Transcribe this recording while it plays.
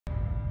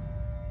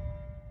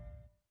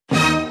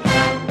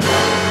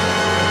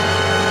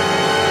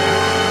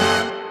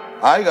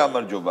აი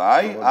გამარჯობა,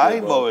 აი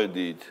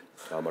მოვედით.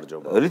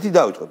 გამარჯობა. რითი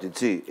დავიწყოთ,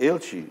 იცი?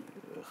 ელჩი.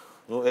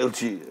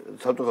 ელჩი,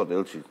 საბჭოთა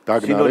ელჩი.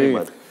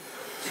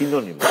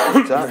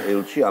 სინონიმად,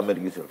 ელჩი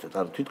ამერიკის ელჩად.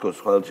 ანუ თითქოს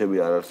სხვა ელჩები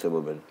არ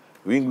არსებობენ.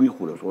 ვინ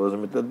გვიხურებს ყველაზე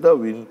მეტად და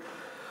ვინ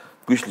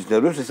გვიშლის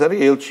ნერვებს, ეს არის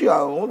ელჩი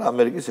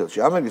ამერიკის ელჩი.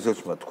 ამერიკის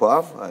ელჩმა თქვა,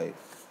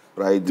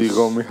 აი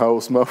დიღომი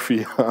ჰაუს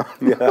მაფია.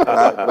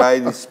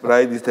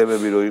 პრაიდის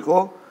თემები რო იყო,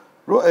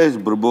 რომ ეს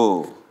ბრბო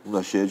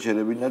უნდა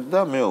შეაჩერებინათ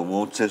და მეო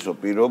მომცესო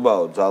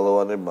პირობაო,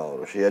 ძალოვანებაო,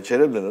 რომ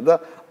შეაჩერებდნენო და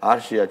არ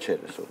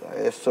შეაჩერესო და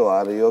ესო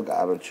არისო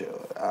კაროჩეო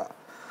რა.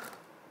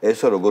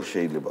 ესო როგორ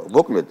შეიძლება?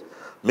 მოკლედ,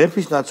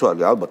 მეფის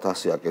ნაცვალი ალბათ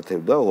ასე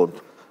აკეთებდა, ოღონდ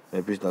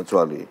მეფის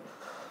ნაცვალი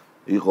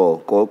იყო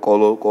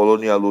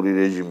კოლონიალური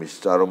რეჟიმის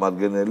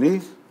წარმომადგენელი,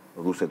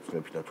 რუსეთის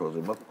მეფის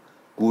ნაცვალზე მაქვს,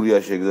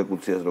 გურიაში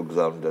ეგზეკუციას რო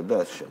გზავნიდა და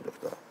ასე შემდეგ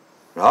და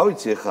რა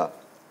ვიცი ახლა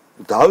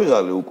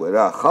დავიღალე უკვე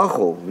რა,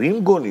 ხახო, ვინ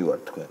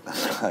გონივართ თქვენ?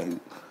 აი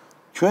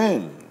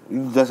ჩვენ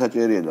ვინ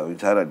დასაჭერია და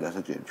ვინც არ არის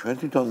დასაჭერი, ჩვენ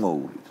თვითონ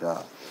მოუვლით რა.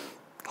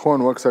 ხო,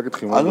 ანუ აქ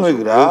საკითხი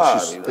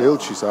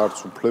ელჩის არც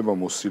უფლება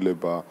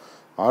მოსილება,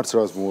 არც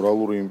რას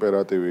მორალური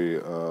იმპერატივი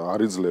არ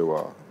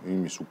იძლევა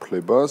იმის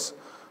უფლებას,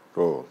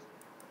 რომ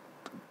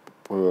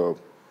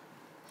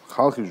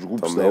ხალხის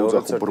ჯგუფს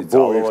დაუძახო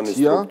ბრბო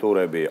ერთია,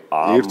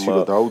 ერთი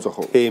და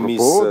დაუძახო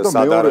ბრბო და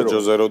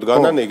სადარაჯოზე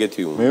როდგანან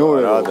ეგეთი უნდა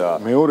რა და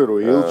მეორე რომ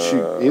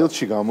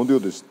ელჩი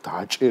გამოდიოდეს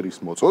დაჭერის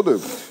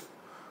მოწოდებით,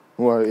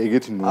 ну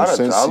ეგეთი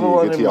ნონსენსი,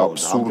 ეგეთი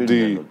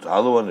აბსურდი,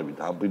 ძალოვანები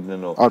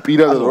დამპირდნენო. ან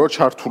პირადად რო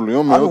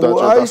ჩართულიო მეო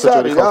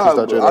დასაჭერი ხალხის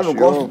დაჭერაში. ანუ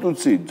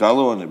კონსტიტუციით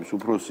ძალოვანების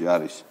უფროსი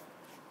არის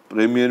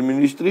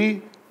პრემიერ-მინისტრი,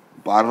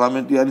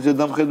 პარლამენტი არის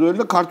ზედამხედველი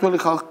და ქართველი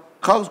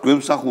ხალხს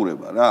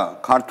გვემსახურება რა,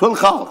 ქართველ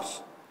ხალხს.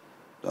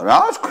 და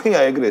რას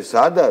ქვია ეგრე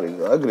სად არის?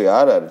 ეგრე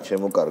არ არის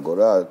ჩემო კარგო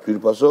რა,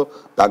 თვითფასო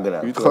დაგრა.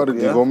 ვითხარი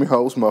დიღომი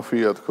ჰაუს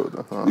მაფია თქო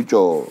და.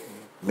 ბიჭო,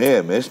 მე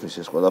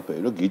მესმის ეს ყველაფერი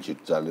რომ გიჭირთ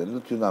ძალიან და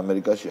თვითონ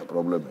ამერიკაშია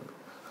პრობლემები.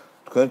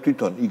 თქვენ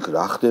თვითონ იქ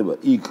რა ხდება,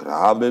 იქ რა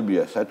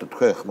ამბებია, საერთოდ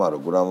თქვენ ხმა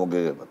როგორ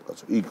ამოგეგებათ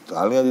კაცო. იქ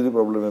ძალიან დიდი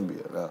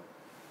პრობლემებია რა.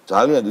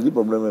 ძალიან დიდი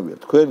პრობლემებია.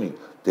 თქვენი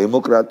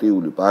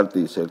დემოკრატიული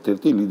პარტიის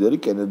ერთ-ერთი ლიდერი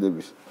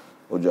კენედების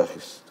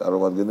ოჯახის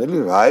წარმომადგენელი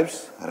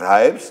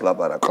რაებს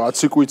ლაპარაკობს.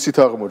 კაცი კვიცით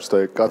აღმოჩნდა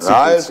ეგ კაცი.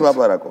 რაებს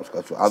ლაპარაკობს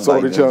კაცო. ამ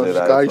დაინერზე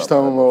რა. კაიშ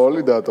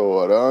თამამავალი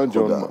დატოვა რა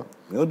ჯონმა.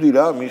 მოდი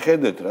რა,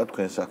 მიხედეთ რა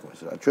თქვენ საქმეს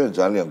რა. ჩვენ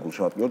ძალიან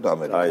გულშემატკივრობთ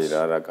ამერიკას. აი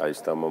რა კაიშ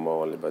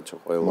თამამავალი ბაჭო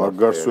ყველა.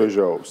 მაგარს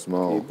ვეჟაობს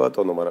მაო.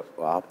 ბატონო, მაგრამ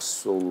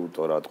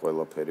აბსოლუტურად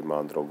ყველაფერი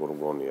მანდ როგორ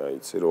გონია,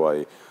 იცი რომ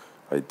აი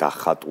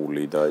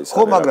დახატული და ის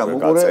ხო, მაგრამ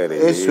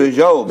უყურე ეს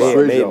ვეჟაობა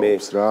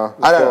რა.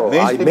 არა,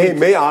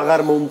 მე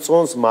აღარ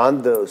მომწონს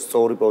მანდ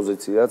სწორი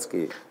პოზიციაც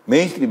კი.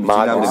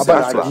 მეინსტრიმის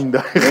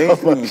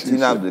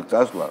წინამდე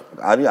წასვლა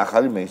არის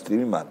ახალი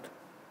მეინსტრიმი მანდ.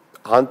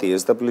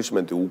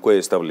 ანტი-ესტაბლიშმენტი უკვე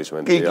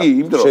ესტაბლიშმენტია. კი,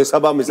 იმიტომ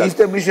შესაბამისად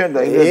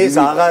ეს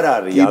აღარ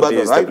არის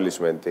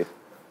ანტი-ესტაბლიშმენტი.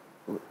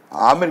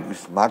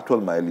 ამერიკის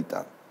მმართველმა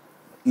ელიტამ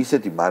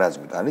ისეთი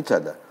მარაზმი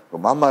განიცადა,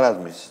 რომ ამ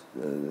მარაზმის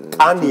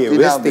კანიე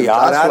ვესტი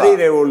არ არის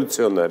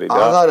რევოლუციონერი და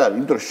აღარ არის,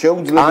 იმიტომ რომ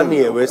შეუძლებელი.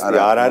 კანიე ვესტი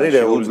არ არის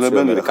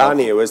რევოლუციონერი.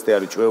 კანიე ვესტი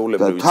არის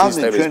ჩვეულებრივი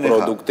სისტემის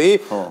პროდუქტი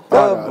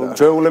და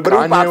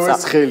ჩვეულებრივი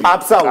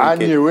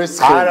პაპსავიკი.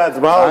 არა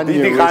ძმაო,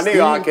 დიდი ხანი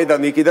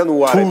აქედან იქიდან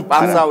უარეთ.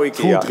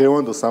 პაპსავიკია. თუ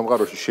დღევანდელ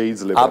სამყაროში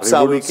შეიძლება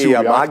პაპსავიკია,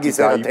 მაგის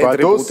რა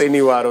თეთრი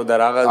პუტინი ვარო და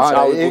რაღაც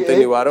შავი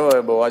პუტინი ვარო,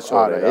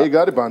 ვაშორე. არა, ეგ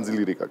არის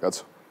ბანძილირიკა,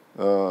 კაცო.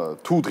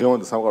 თუ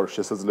დღევანდელ სამყაროში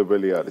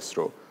შესაძლებელი არის,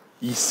 რომ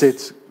ისეთ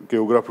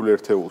გეოგრაფიულ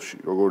ერთეულში,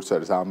 როგორც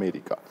არის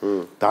ამერიკა,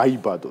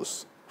 დაიბადოს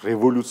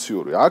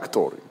რევოლუციური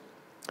აქტორი,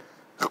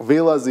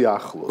 ყველაზე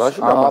ახლოს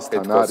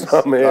ამასთან არის.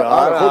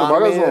 არა, ხო,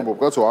 მაგას ვამბობ,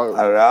 კაცო,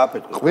 რა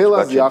პეტრე.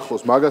 ყველაზე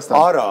ახლოს მაგასთან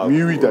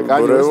მივიდა,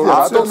 კანიესტი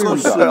რატომ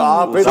მივიდა?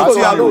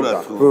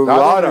 სოციალურად.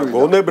 არა,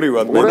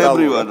 გონებრივად,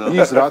 მენტალურად.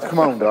 ის რა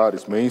თქმა უნდა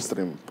არის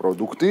მეინსტრიმ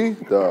პროდუქტი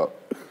და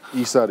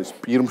ის არის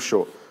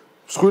პირმშო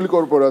მსხვილი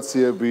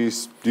კორპორაციების,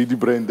 დიდი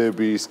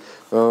ბრენდების,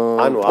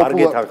 ანუ არ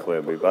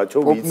გეთანხმები, ბაჭო,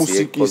 ვიცი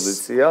ეგ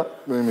პოზიცია,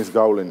 იმის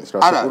გავლენის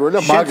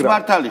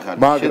რასაკვირველია,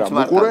 მაგრამ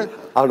უყურე,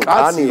 ანუ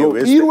კანიე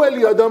ვესტი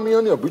პირველი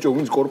ადამიანია, ბიჭო,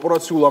 ვინც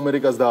კორპორაციულ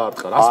ამერიკას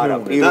დაარტყა, რას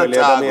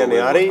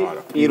მეუბნები?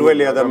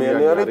 პირველი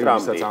ადამიანი არის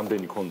ტრამპი. ვისაც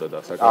ამდენი ქონდა და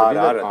საკარგი.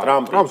 არა,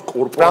 ტრამპს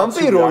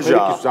კორპორაციული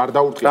ამერიკის არ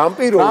დაურტყია.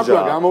 ტრამპი როჟა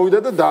გამოვიდა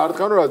და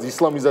დაარტყა, რომ რაც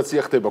ისლამიზაცია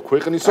ხდება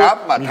ქვეყნისო,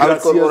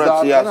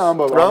 მიგრაციას და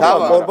ამბავ.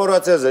 ტრამპ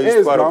კორპორაციაზე ის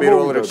პარო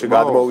პირველ რიგში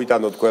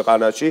გადმოვიტანოთ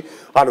ქვეყანაში,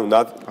 ანუ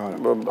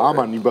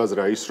ამან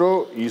იბაზრა ის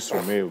რომ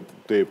მე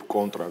ვდებ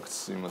კონტრაქტს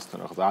იმასთან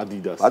ახლა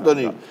ადიდასთან.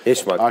 ბატონი,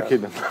 ეშმაკა.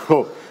 აქედან ხო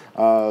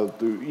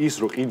ის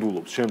რომ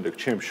ყიდულობს შემდეგ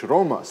ჩემ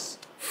შრომას,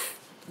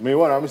 მე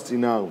ვარ ამის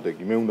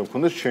წინააღმდეგი, მე უნდა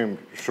მქონდეს ჩემ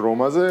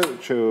შრომაზე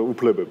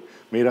უფლებები.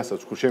 მე რასაც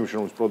ვქო ჩემ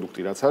შრომის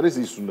პროდუქტი რაც არის,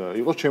 ის უნდა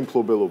იყოს ჩემ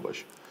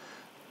ფლობელობაში.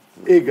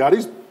 ეგ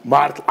არის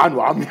ანუ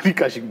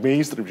ამერიკაში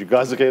მეინსტრიმში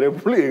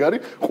გაზღერებული, ეგ არის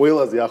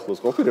ყველაზე ახლოს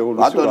ყოფილი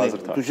რევოლუციურ აზრთან.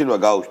 ბატონი, თუ შეიძლება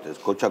გაუშვდეს,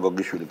 ქოჩა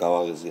გოგიშვილი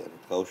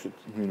გავაღიზიანეთ, გაუშვით.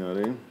 ვინ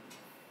არის?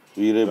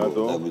 ვირებო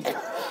დაგვიწყო.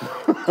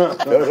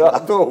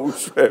 რატო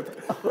უშვებ?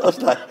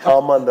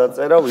 ამან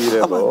დაწერა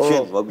ვირებო.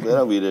 შენ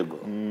მოგწერა ვირებო.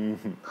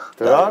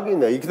 რა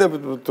გინდა იქნებ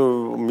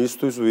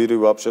მისთვის ვირი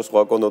ვაფშე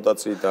სხვა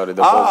კონოტაციით არის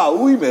და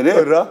უიმე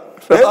რა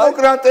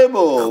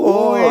დემოკრატებო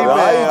უიმე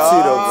აიცი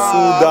რომ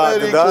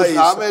სუდად და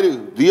ის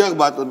დიახ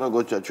ბატონო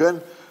გოჩა ჩვენ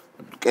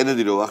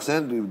კენედი რო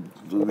ვახსენეთ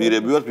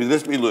ვირები ვართ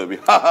ბიზნეს პილოები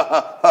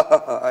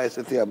აი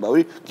ესეთი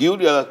ამბავი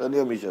გიული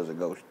ალასტანია მიშაზე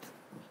გავუშვით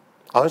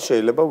ან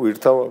შეიძლება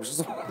ვირთან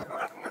ვაფშე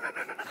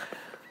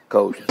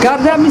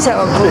გარდა ამისა,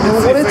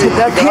 უყურეთ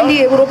და მთელი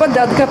ევროპა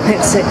დადგა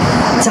ფეხზე.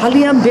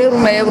 ძალიან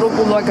ბევრმა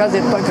ევროპულ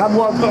გაზეთმა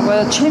გამოაქვეყნა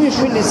ჩემი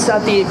შვილის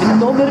სტატიები,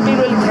 ნომერ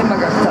პირველი თემა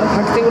გახდა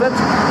ფაქტიურად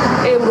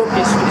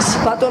ევროპისთვის.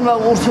 ბატონმა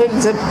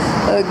ურთველიძემ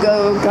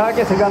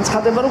გააკეთა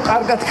განცხადება, რომ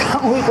კარგად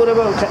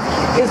გამოიყურება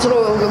ეს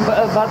რომ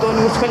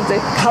ბატონი ურთველიძე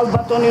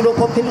ქალბატონი რო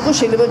ყოფილიყო,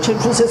 შეიძლება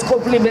ჩემთვის ეს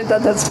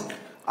კომპლიმენტადაც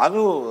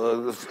ანუ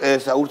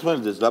ეს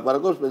ურთველიძეს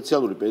ლაპარაკობს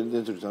სპეციალური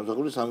პენიტენციური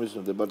სამსახურის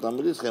სამეცნიერო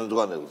დეპარტამენტის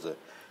ხელმძღვანელზე.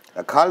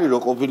 ქალი რო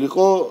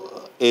ყოფილიყო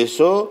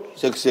ესო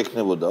სექსი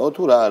ექნებოდაო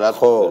თუ რა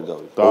თქმა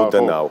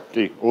უნდა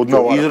კი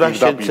ოდნავ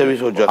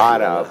იზრაშენცების ოჯახი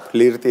არა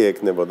ფლირტი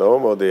ექნებოდაო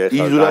მოდი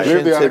ეხლა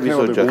იზრაშენცების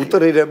ოჯახი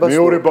უტრირებას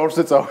მეორე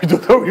ბავშვზე წავიდო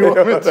და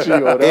ვიმომეციო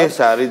რა ეს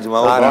არის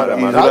ძმაო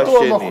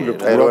იზრაშენი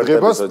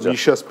ყურადღებას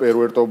მიშას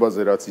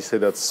პერვერტობაზე რაც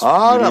ისედაც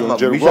არა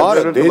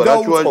დედა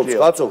უწყობს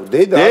კაცო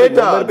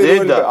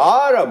დედა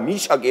არა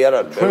მიშა კი არ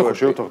არის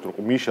პერვერტი შევთანხმდით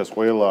რომ მიშას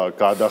ყველა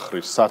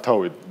გადახრის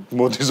სათავე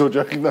მოდის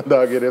ოჯახიდან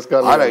დააგერეს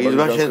კალე არა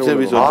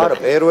იზრაშენცების ოჯახი არა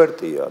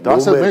პერვერტია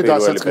მე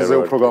დასაწყისზე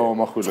უფრო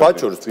გამომახვილე.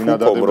 სხვაჩორს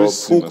წინადადების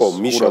ფუკო,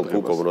 მიშელ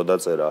ფუკო რო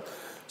დაწერა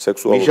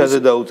სექსუალური მიშაზე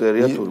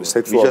დაუწერია თუ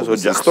სექსუალური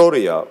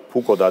ისტორია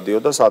ფუკო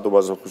დადიოდა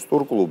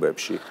სადომაზოხისტურ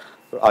კლუბებში.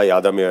 აი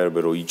ადამიანები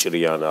რო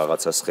იჭრიან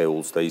რაღაცა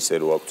სხეულს და ისე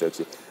რო აქვს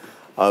სექსი.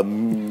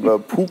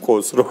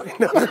 ფუკოს რო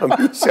ენახა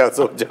მიშას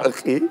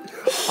ოჯახი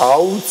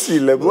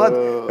აუცილებლად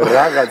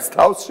რაღაც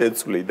თავს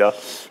შეცვლიდა.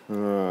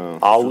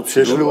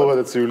 შეშლილობა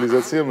და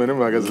ცივილიზაცია მე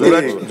მაგაზე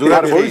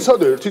არ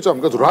მოიცადე ერთი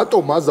წამი კაცო რატო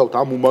მაზავთ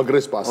ამ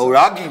უმაგრეს პასს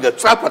რა გინდა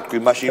წაფა თქვი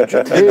მაშინ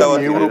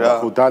შედავდი ევროპა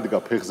ხო დადგა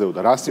ფეხზეო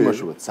და რას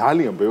იმაშობა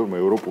ძალიან ბევრმა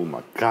ევროპულმა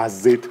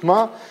გაზეთმა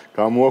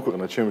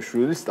გამოაქვეყნა ჩემი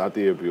შვილის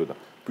სტატიებიო და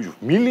ბიჭო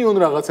მილიონ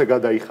რაღაცა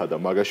გადაიხადა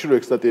მაგაში რომ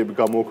ეგ სტატიები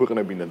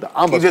გამოაქვეყნებინა და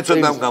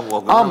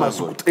ამას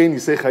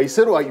ტენის ეხა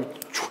ისე რომ აი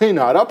ჩვენ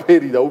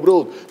არაფერი და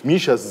უბრალოდ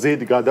მიშას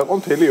ზედ გადაყო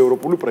მთელი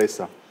ევროპული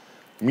პრესა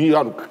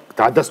ანუ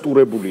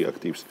დადასტურებული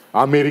აქტივს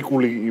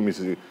ამერიკული იმის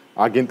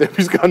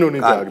აგენტების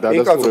კანონით აქვს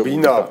დადასტურებული.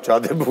 ბინა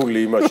ჩადებული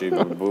იმაში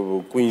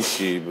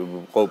Queen-ში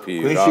ყოფი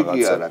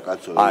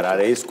რაღაცა. არა,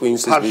 ეს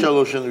Queen-ის Partial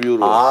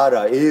Bureau.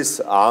 არა,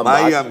 ეს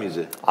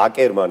მაიამიზე.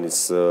 აკერმანის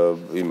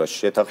იმაში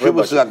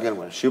შეთანხმებაში.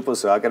 შიპოს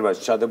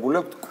აკერმანში ჩადებული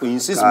აქვს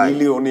Queen-ის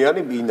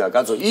მილიონიანი ბინა.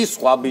 კაცო, ის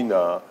სხვა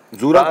ბინაა.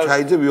 ზურაბ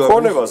ჩაიძე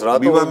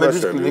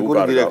ვივამედის კლინიკური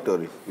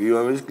დირექტორი.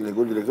 ვივამედის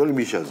კლინიკური დირექტორი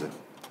მიშაზე.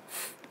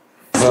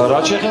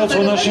 რაც შეეხება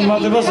ზონაში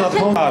მატებას, რა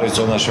თქმა უნდა არის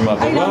ზონაში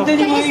მატება.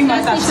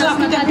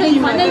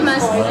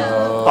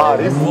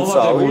 არის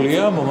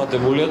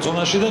მომატებულია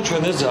ზონაში და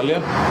ჩვენ ეს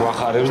ძალიან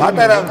გვახარებს და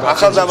მატარა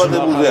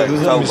ახალდაბადებული არის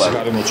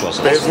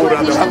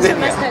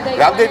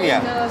რამდენია?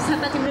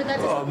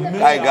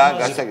 აი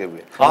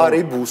გასაგებია.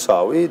 არის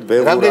ბუსავი,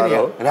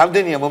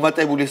 რამდენია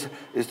მომატებული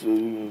ეს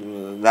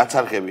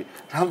ნაცარხები?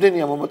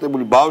 რამდენია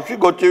მომატებული ბავშვი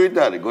გოჭივით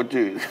არის,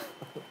 გოჭივით.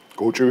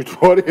 გოჭივით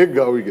რო არის ეგ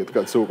გავიგეთ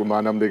კაცო უკვე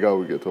მანამდე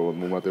გავიგეთ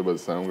მომატებაზე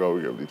სანამ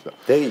გავიგებდით და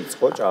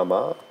დეიწყო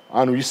ჭამა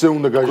ანუ ისე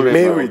უნდა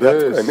გაჟირდიაო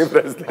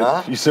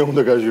ისე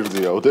უნდა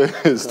გაჟირდიაო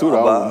ეს თუ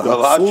რა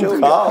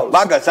უნდა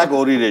მაგას აქ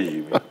ორი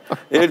რეჟიმი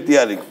ერთი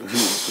არის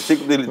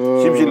სიკვდილის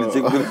სიმშილის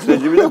სიკვდილის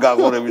რეჟიმი და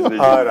გაღორების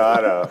რეჟიმი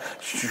არა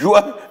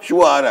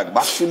შუა არ აქვს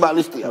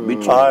მაქსიმალისტია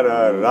ბიჭი არა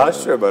რა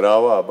შეება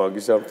რავა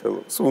მაგის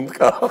სამთელო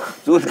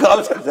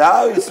სუნთქავს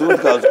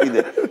სუნთქავს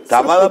კიდე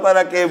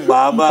დამალაპარაკე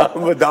მამა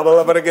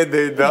დამალაპარაკე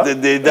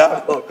დედა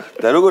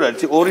და როგორ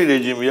არის ორი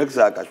რეჟიმი აქვს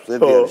სააკაშს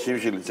ერთი არის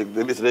სიმშილის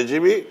სიკვდილის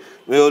რეჟიმი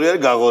მეორე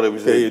არის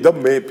გაღორების რეჟიმი და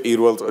მე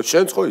პირველ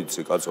შენც ხო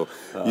იცი კაცო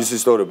ის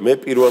ისტორია მე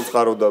პირველ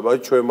წყარობდა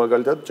მაგრამ ჩვენ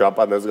მაგალითად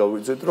ჯაპანას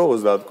გავიცით რომ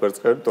 30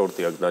 კვერცხიანი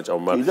ტორტი აქვს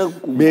დაჭამა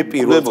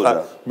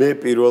მე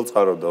პირველ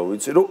წყარობდა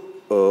ვიცი რომ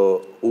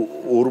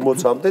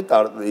 40-მდე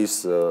ის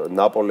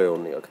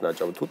ნაპოლეონი აქვს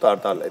ნაჭამი თუ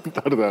ტარტალეტი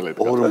 40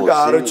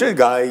 კაროჩე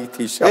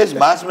გაითიშა ეს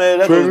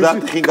მასმერად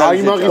 30 ხი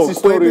გაიმაღის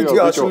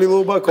ისტორია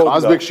აშლილობა ქონდა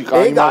აზბეკში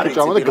ყაიმაღი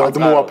ჭამა და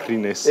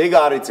გადმოაფრინეს ეგ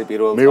არიცი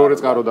პირველ მეორე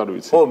წყაროდა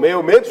ვიცი ხო მე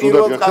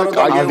პირველ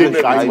წყაროდა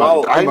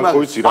ყაიმაღი ხო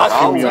იცი რა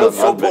ხიმია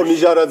სოფო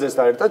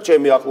ნიჟარაძესთან ერთად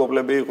ჩემი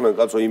ახლობლები იყვნენ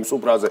კაცო იმ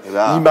სუფრაზე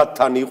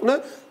იმათთან იყვნენ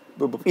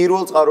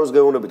პირველ წყაროს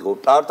გეუბნებით ხო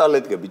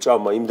ტარტალეტკები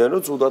ჭამა იმდენო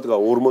ცუდად გა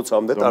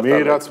 40-მდე ტარტალეტი მე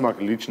რაც მაგ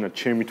ლიჩნა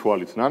ჩემი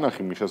თვალით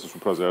ნანახი მიშას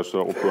სუფრაზე არის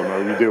რა ყოფილა მე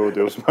ვიდეო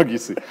დევს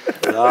მაგისი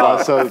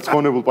რასა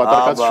ცხონებულ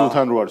პატარ კაცს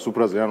შულთან რო არის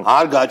სუფრაზე ანუ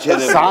არ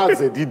გაჩერებული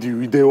საათზე დიდი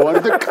ვიდეო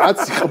არის და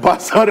კაცი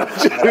ყბას არ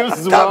აჭერებს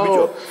ზმაო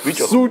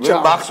ბიჭო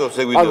მახსოვს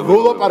ეგ ვიდეო ანუ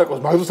მოლაპარაკოს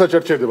მაგდუსაც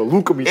არ ჩერდება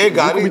ლუკმით ეგ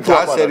არის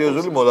ძალიან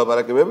სერიოზული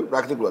მოლაპარაკებები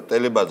პრაქტიკულად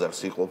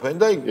ტელებაზარს იყოფენ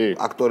და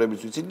აქტორებიც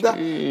ვიცით და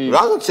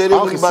რაღაც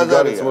სერიოზული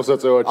ბაზარია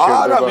მოსაწევად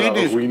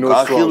ჩერდება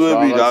ვინოს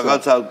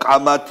რაღაცა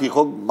კამათი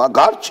ხო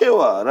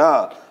გარჩევა რა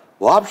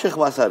Вообще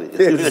ხმას არის.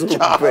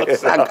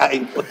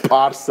 საკაიფო.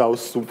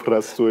 პარსავს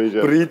სუფრას სუეჟა.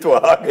 ბრიტვა.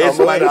 ეს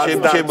მაინც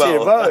შემჩება,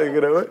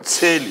 ეგრევე.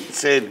 ცელი.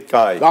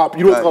 კაი. და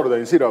პირველ წყაროდან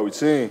ისი რა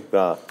ვიცი?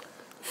 და.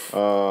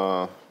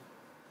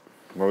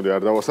 მოდი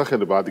არ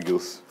დავასახელებ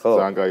ადგილს.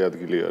 ძალიან კაი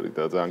ადგილი არის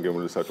და ძალიან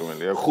გემრიელი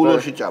საჭმელი აქვს.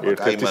 ხულოში ჭაბა, კაი,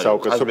 ერთ-ერთი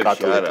საუკეთესო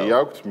კატლეტი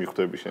აქვს,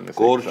 მიხვდები შენ ესე.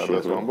 გორში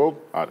ვამბობ.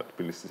 არა,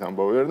 თბილისის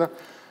ამბავი არ და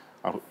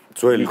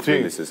ძველი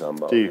თბილისის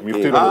ამბავი. კი,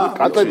 მივხვდი რომ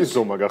კატლეტის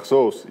ზომა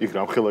გახსოვს? იქ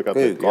რამხელა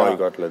კატლეტია. კაი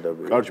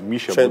კატლეტები. კარგი,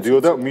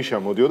 მიშა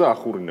მოდიოდა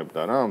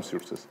ახურინებდა რა ამ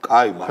სივრცეს.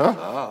 კაი, მაგრამ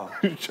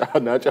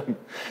ნაჭამ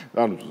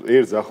ანუ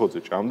ერთ ზახოზე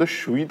ჭამდა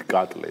 7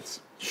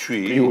 კატლეტს.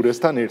 7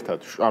 პიურესთან ერთად.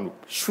 ანუ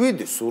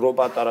 7 სურო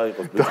პატარა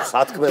იყოს, ბიჭო,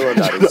 სათქმელად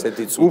არის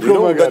ესეთი ცუდი. უფრო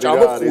მაგარი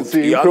არის,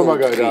 უფრო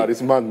მაგარი არის,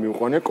 მან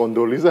მიუყვანია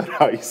კონდოლიზა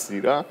რაისი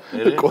რა.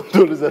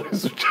 კონდოლიზა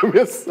რაისი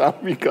უჩემია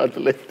 3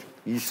 კატლეტი.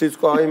 ისიც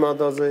კაი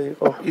მადაზე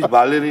იყო. ის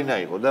ბალერინა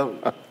იყო და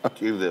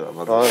ჭირდება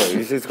მაგრამ. არა,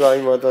 ისიც კაი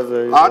მადაზე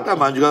იყო. ატა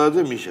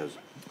მანჯგალაძე მიშაზე.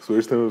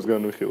 სუერთემებს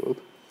განვიხილავთ.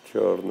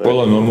 ჩორნე.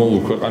 ყველა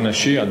ნორმალურ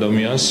ქვეყანაში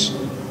ადამიანს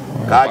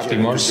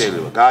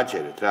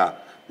გააჩერეთ რა.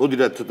 მოდი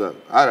რა ცოტა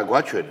არა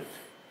გვაჩვენეთ.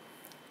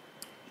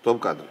 სტოპ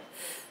კადრი.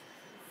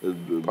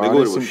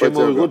 მეგობრებო,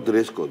 შემოვიღოთ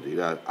დრეს-კოდი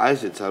რა. აი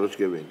ესეც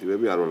საროჩკებიანი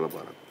ტიპები არ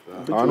ვალაპარაკობ რა.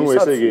 ანუ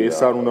ესე იგი ეს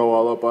არ უნდა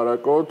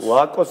ვალაპარაკოთ.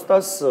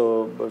 ლაკოსტას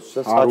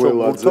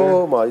საჭობურთო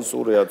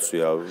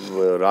მაისურიაცია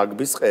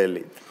რაგბის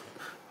ყელი.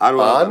 არ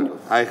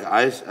აი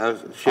ეს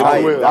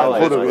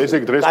შემოვიღოთ ესე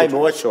იგი დრეს-კოდი. აი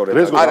მოაჩორეთ.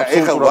 არა,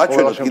 ეხლა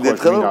ვაჩვენოთ კიდე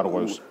ხელ.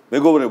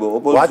 მეგობრებო,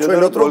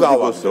 ვაჩვენოთ რომ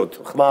გავახდოთ.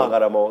 ხმა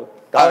აღარა მოვა.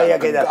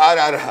 დავაიაკედა.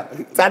 არა.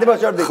 წადი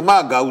მოშორდი. ხმა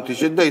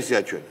გაუთიშეთ და ისე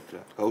აჩვენეთ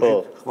რა.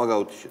 გაუშვით, ხმა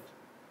გაუთიშეთ.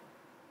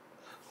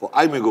 ხო,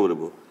 აი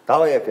მეგობრებო,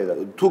 დავაიაკედა.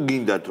 თუ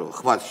გინდათ რომ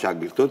ხმას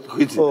ჩაგირთოთ,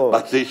 ვიცი,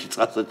 ბაზეში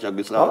წასაც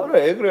ჩაგისხავ. არა,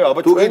 ეგრე, აბა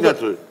თუ გინდათ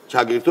რომ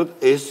ჩაგირთოთ,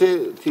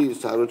 ესეთი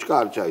საროჩკა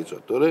არ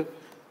ჩაიცვათ, თორე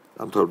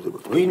დამთავრდება.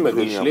 ვინმე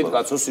გიშლით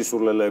კაცო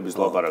სისულელეების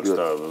ლაპარაკს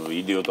და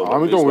იდიოტობა.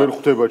 ამიტომ ვერ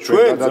ხვდება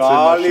ჩვენ გადაცემაში.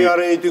 ძალიან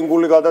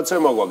რეიტინგული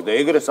გადაცემა გვაქვს და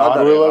ეგრე სად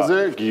არის? არველაზე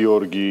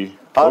გიორგი.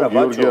 არა,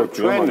 ბაჭო,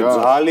 ჩვენ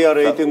ძალიან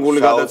რეიტინგული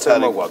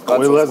გადაცემა გვაქვს.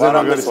 ყველაზე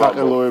მაგარი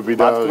საყელოები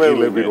და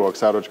ღილები როაქვს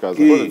საროჩკაზე.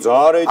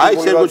 ძალიან რეიტინგული. აი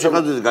სერგო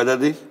ჩიხაძეს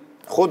გადადი.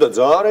 ხო და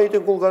ძალიან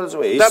რეიტინგული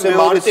გადაცემა. ესე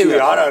მარტივი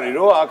არ არის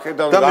რომ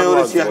აქედან და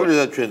მეორე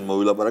სიახლეზე ჩვენ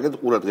მოვილაპარაკეთ,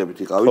 ყურადღებით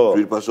იყავით,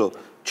 ძვირფასო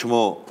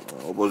ჩმო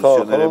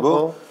ოპოზიციონერებო.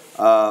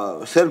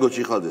 სერგო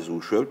ჩიხაძეს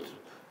უშვებთ.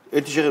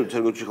 ერთი შეხედვით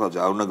სერგო ჩიხაძე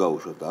არ უნდა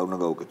გაუშვათ, არ უნდა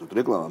გაუკეთოთ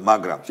რეკლამა,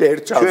 მაგრამ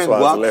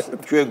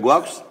ჩვენ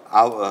გვაქვს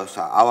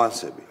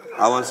ავანსები.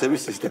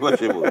 ავანსების სისტემა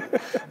შემოვიდა.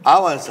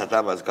 ავანსად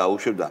ამას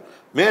გაუშვებ და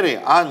მე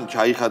ან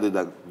ჩაიხადე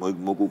და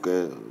მოკუკე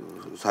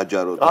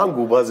საჯაროდ ან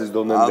გუბაზის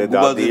დონემდე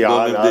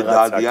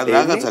დადიან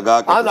რაღაცა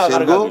გააკეთე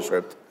სერგო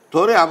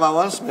თორე ამ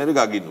ავანს მე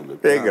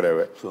გაგინულებთ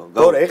ეგრევე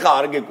თორე ეხა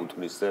არ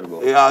გეკუთვნის სერგო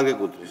არ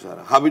გეკუთვნის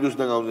არა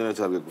ხაბიდოსთან გამომდინარე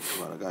არ გეკუთვნის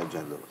მაგრამ კაი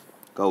ჯანდაბას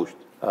გაუშვით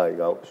აი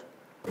გაუშვით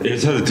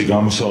ერთადერთი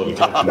გამოსავალი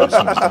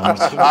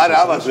კაცი არა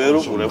ამას ვერ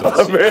უყურებ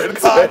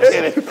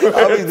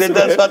ამის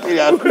დედასვატი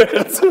არ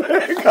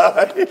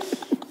კაი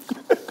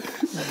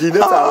გინდა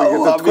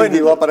წავიგეთ თქვენი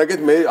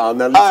ლაპარაკეთ მე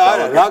ანალიზი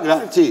რა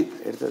ცი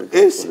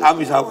ეს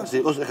ამის ავანსი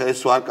იყოს ეხლა ეს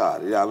სვარკა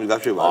არის რა ამის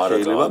გაშვება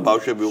შეიძლება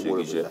ბავშვები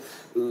უყურებენ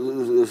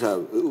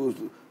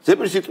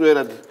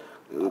ზეპრისიტყვიერად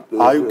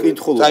აი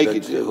ვკითხულობ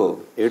ხო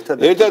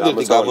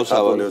ერთადერთი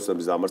გამოსავალი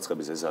ოსების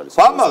დამარცხების ეს არის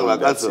ფამაღლა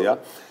კაცო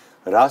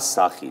რა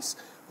სახის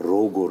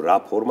როგორ რა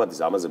ფორმატის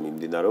ამაზე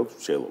მიმდინარეობს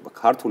მშელობა.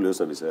 ქართული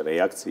ოსების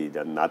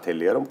რეაქციიდან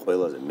ნათელია რომ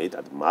ყველაზე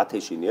მეტად მათ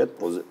ეშინიათ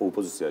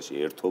ოპოზიციაში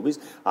ერთობის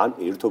ან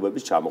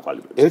ერთობების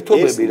ჩამოყალიბება.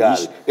 ერთობები რა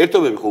არის?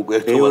 ერთობები ხო უკვე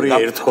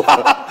ერთობა.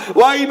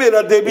 ვაიმე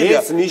რა დებილია.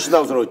 ეს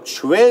ნიშნავს რომ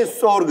ჩვენ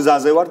სწორ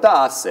გზაზე ვართ და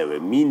ასევე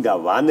მინდა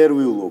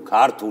ვანერვიულო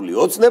ქართული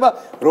ოცნება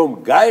რომ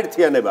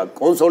გაერთიანება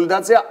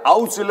კონსოლიდაცია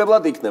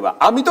აუცილებლად იქნება.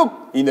 ამიტომ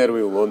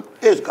ინერვიულონ.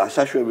 ეს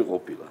გასაშვები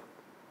ყოფილა.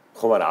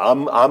 ხო მაგრამ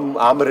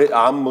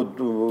ამ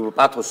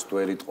პათოსს თუ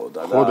ვერ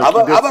იტყოდა და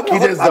აბა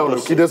კიდეც დავრო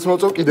კიდეც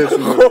მოწევ კიდეც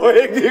ხო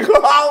ეგ იყო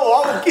აუ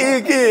კი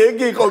ეგ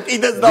იყო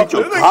კიდეც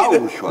დავრო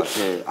გაუშვა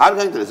არ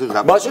გაინტერესებს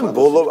რა მაშინ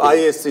ბოლო აი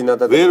ეს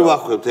წინადად ვერ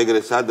ვახვევთ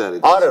ეგრე სად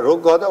არის არა რო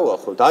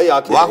გადავახვევთ აი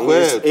აქ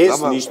ეს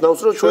ნიშნავს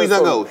რომ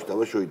შუიდან გაუშვით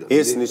აბა შუიდან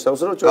ეს ნიშნავს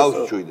რომ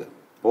გავუშვით შუიდან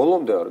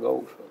ბოლომდე არ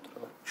გაუშვათ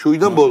რა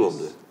შუიდან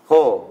ბოლომდე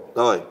ხო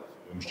დავაი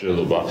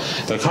მსჯელობა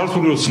და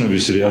ქართული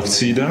ოცნების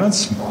რეაქციიდანაც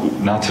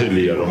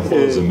ნათელია რომ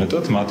ყველაზე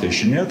მეტად მათ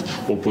ეშინიათ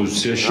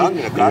ოპოზიციაში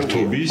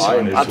ერთობის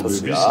ან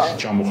ერთობების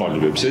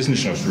ჩამოყალიბებას. ეს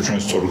ნიშნავს რომ ჩვენ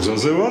სწორ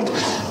გზაზე ვართ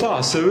და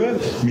ასევე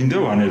მინდა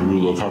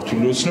ვანერვიულო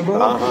ქართული ოცნება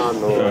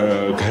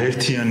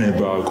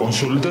გაერთიანება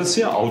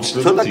კონსოლიდაცია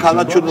აუცილებლად ცოტა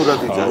კალაჩუნურად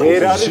იძახა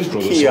ვერ არის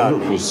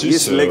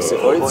ის ლექსი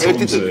ხო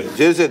ერთი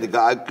ჯერზედი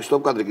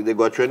სტოპ კადრი კიდე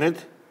გვაჩვენეთ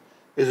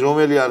ეს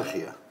რომელი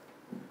არხია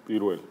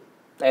პირველი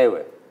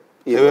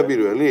ტევე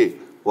პირველი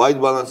white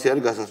balance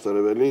არის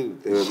გასასწორებელი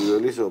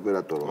ტელევიზიის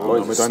ოპერატორო.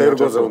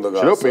 სერგოზე უნდა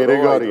გააკეთო. შენ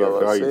პერეგარია,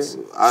 გაიც.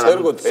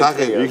 სერგო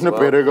სახე იქნა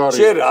პერეგარია.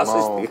 შენ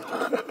ასისტი.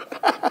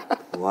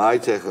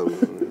 ვაიც ახლა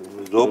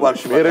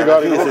ზოოპარკში მერე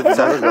გარიგო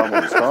ზარა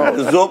გამოდის ხო?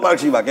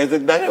 ზოოპარკში მაგ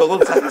ესეთ და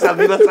ოღონდ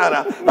სადილას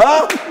არა.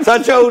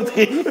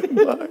 საჩაურთი.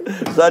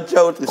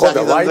 საჩაურთი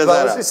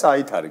სადილას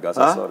საით არის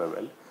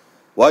გასასწორებელი.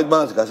 White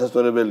balance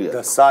გასასწორებელია.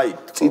 და საით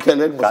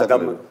წითელენ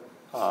მოსაკლები.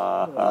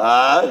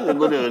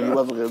 ეგონი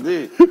იმას ხედი?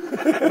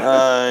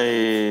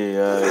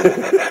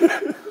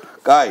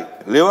 კაი,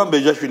 ლევან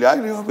ბეჯაშვილი,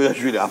 ლევან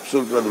ბეჯაშვილი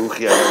აბსოლუტურად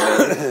რუხი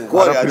ადამიანი.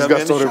 ყორი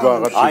ადამიანის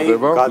აღარ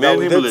შედება.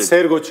 გადავიდეთ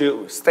სერგოჩი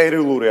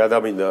სტერილური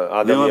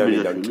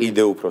ადამიანიდან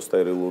კიდე უფრო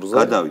სტერილურზე.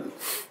 გადავიდეთ.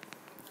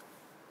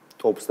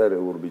 ტოპ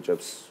სტერილურ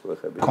ბიჭებს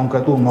ვეხები.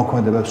 კონკრეტულ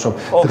მოქმედებებს რომ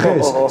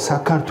დღეს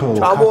საქართველოს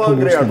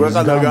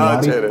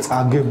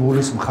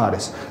წაგებულის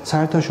მხარეს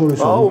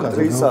საერთაშორისო რუკაზე,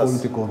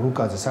 გეოპოლიტიკურ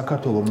რუკაზე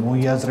საქართველოს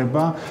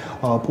მოიაზრება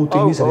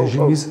პუტინის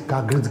რეჟიმის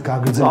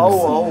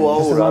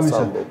გაგრძელებას.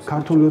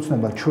 ქართული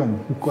ოცნება ჩვენ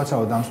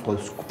უკაცრავად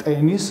ამსყოლებს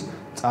ტენის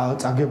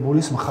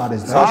წაგებულის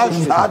მხარეს და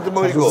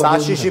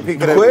საშიში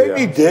ფიქრებია.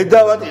 თქვენი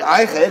დედავატი,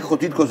 აი ხა ეხო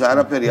თითქოს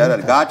არაფერი არ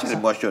არის,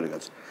 გააჩერე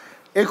მოაშორეკაც.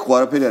 ეხო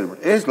არაფერი არ არის.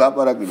 ეს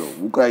ლაპარაკი რომ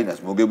უკრაინას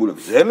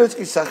მოგებულებს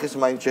ზელენსკის სახეს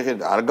მაინც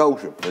შეხედეთ, არ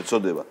გაუშვებ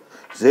ეცოდება.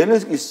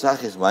 ზელენსკის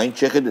სახეს მაინც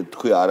შეხედეთ,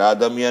 თქვი არა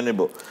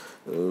ადამიანებო,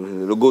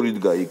 როგორ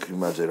იდგა იქ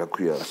იმაზე, რა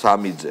ქვია,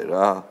 სამიძე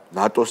რა,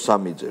 ნატოს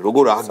სამიძე,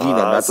 როგორ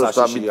აგინა ნატოს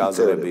სამიტის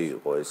წევრები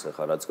იყო ეს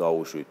ახლა რაც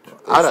გაუშვით.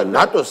 არა,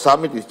 ნატოს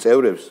სამიტის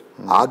წევრებს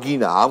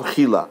აგინა,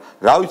 ამხილა,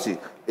 რა ვიცი,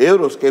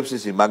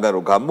 ევროსკეპსისი მაგარო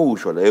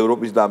გამოუშვა და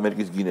ევროპის და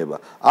ამერიკის გინება.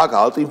 აქ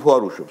ალტინფო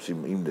არ უშვებს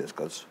იმდენს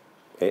კაც.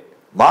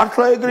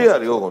 მართლა ეგრე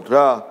არის ოღონდ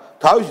რა.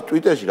 თავისი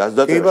ტვიტერში რაც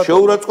დაწერა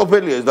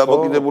შეურაცხყოფელია ეს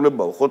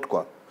დამოკიდებულებაო ხო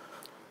თქვა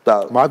და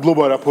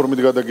მადლობა რა ფორმით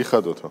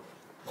გადაგიხადოთო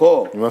ხო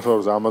იმათ რომ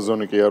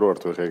ამაზონი კი არ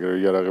ვართ ხე ეგრე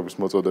იარაღების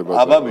მოწოდება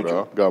რა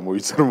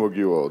გამოიწერ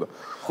მოგივაო და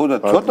ხო და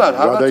ცოტა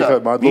რაღაცა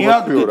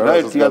მიაგდეთ რა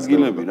ერთი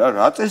ადგილები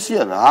რა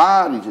წესია რა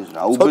არის ეს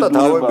რა უბედურება ცოტა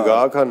თავები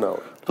გააქანაო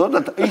ცოტა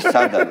ის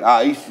სად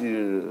არის ის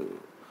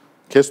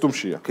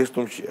კესტუმშია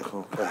ხო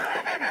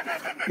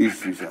ის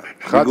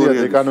ხატია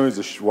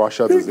დეკანოიძე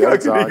ვაშაძეზე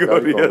არის ძალიან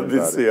კარგი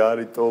კომენტარი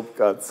არის ტოპ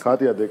კაც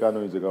ხატია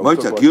დეკანოიძე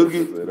მოიცა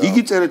გიორგი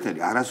გიგი წერეთელი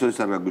არასოდეს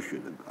არ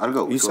გაგუშვია არ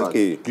გაუშვია ისე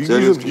კი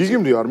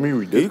გიგიმდე არ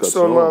მივიდეთ კაცო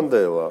იქსონ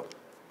მანდელა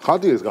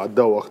ხატია ეს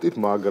გადავახტით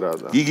მაგრა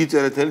და გიგი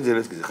წერეთელი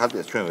ზელენსკიზე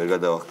ხატია ჩვენ ვერ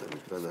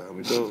გადავახტებით რა და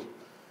ამიტომ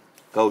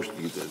გაუშვით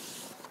გიგი წერეთელი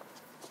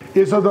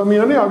ეს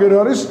ადამიანი აგერ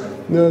არის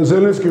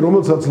ზელენსკი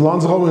რომელსაც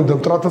ლანძღავენ და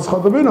მტრათაც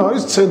ხადებენ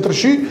არის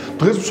ცენტრში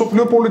დღეს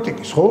მსოფლიო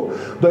პოლიტიკის ხო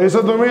და ეს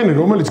ადამიანი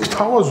რომელიც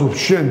გთავაზობს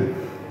შენ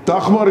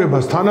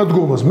დახმარებას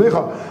თანადგომას მე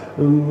ხა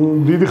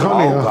დიდი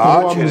ხანია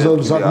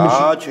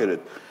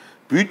გააჩერეთ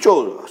ბიჭო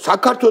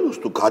საქართველოს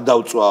თუ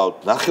გადავწვავთ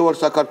ნახევარ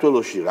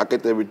საქართველოში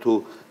რაკეტები თუ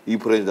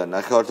იფრენს და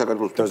ნახევარ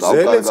საქართველოს თუ დავკარგავთ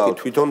ზელენსკი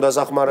თვითონ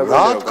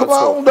დასახმარებელია რა თქმა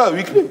უნდა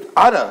ვიქნებთ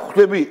არა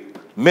ხვდები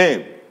მე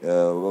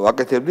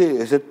ვაკეთებდი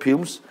ესეთ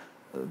ფილმს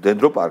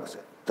დენდროპარკზე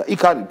და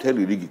იქ არის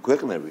მთელი რიგი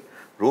ქვეყნები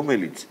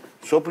რომელიც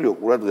სოფლიო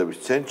ყურადღების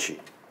ცენტრში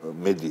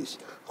მედიის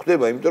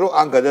ხდება იმიტომ რომ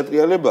ან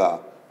გადატრიალებაა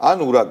ან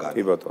ურაგანი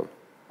კი ბატონო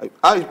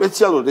არის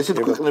სპეციალურად ესეთ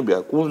ქვეყნებია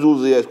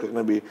კუნძულზეა ეს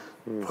ქვეყნები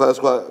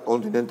სხვადასხვა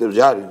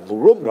კონტინენტებზე არის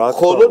რომ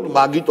მხოლოდ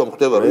მაგიტომ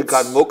ხდება რომ იქ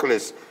ან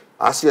მოკლეს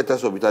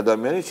 100,000-ობით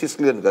ადამიანი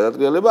სისხლიანი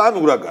გადატრიალება ან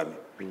ურაგანი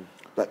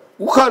და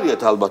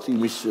უხარიათ ალბათ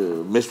იმის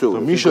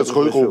მესვეულებს მიშაც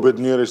ხო იყო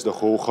უბედნიერესი და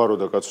ხო უხარო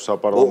და კაცო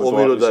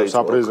საპარლამენტო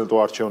საპრეზიდენტო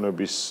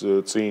არჩევნების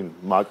წინ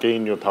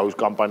მაკეინიო თავის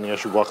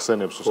კამპანიაში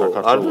გვახსენებს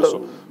საქართველოსო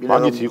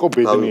მაგით იყო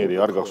ბედნიერი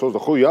არ გახსოვს და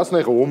ხო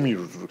იასნა ხო ომი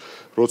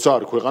როცა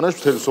არის ქვეყანაში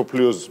მთელი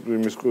სოფლიოს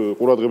იმის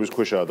ყურადღების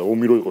ქვეშაა და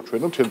ომი რო იყო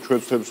ჩვენ და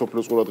მთელი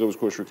სოფლიოს ყურადღების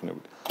ქვეშ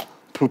ვიქნებით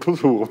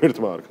თუ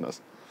ერთმა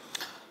არქნას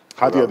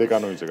ხატია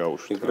დეკანოიძე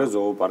გაუშვით. იქ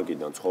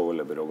ზოოპარკიდან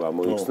ცხოველები რო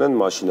გამოიხსნენ,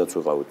 მაშინაც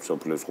ვიყავით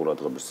სოფლიოს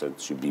ყურადღების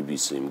ცენტრში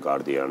BBC-მ,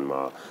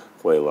 Guardian-მა,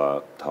 ყველა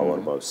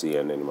თავარმა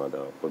CNN-მა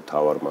და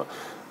თავარმა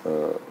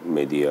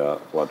მედია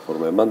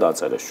პლატფორმებმა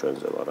დაწერეს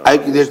ჩვენზე, მაგრამ აი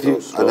კიდე ერთი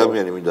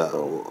ადამიანი მინდა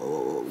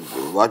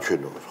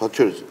ვაჩვენო, სხვა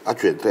შორის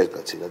აჩვენ დღეს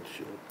კაცი რა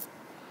თქმა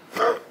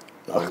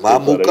უნდა.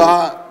 მამუკა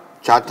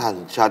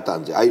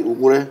ჩატანზე, აი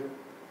უყურე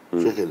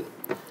შეხედე.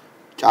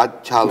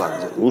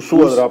 ჩალანზე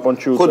უსულად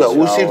რაპონჩი ხო და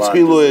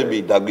უსირწყილოები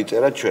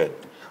დაგიწერა ჩვენ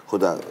ხო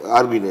და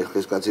არ გვინახ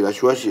ეს კაცი რა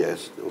შუაშია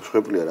ეს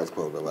ხვეპლია რა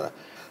თქმა უნდა მაგრამ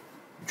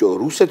ჯო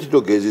რუსეთი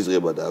რო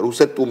გეზიზღება და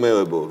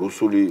რუსეთუმეებო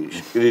რუსული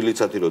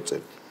კირილიცათი რო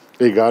წერ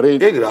ეგ არის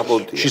ეგ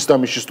რაპონტია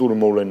შისტამიშის ტური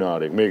მოვლენა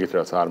არის მე ეგეთ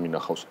რაც არ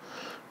მინახავს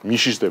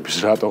მიშისტების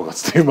რატოღაც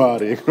თემა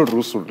არის ეგ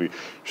რუსული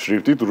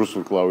შრიფტით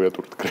რუსულ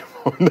კლავიატურით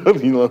კრებავენ და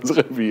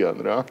მილანძღებიან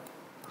რა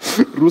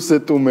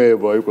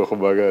რუსეთუმეებო აი ხო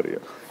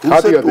მაგარია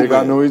ხატია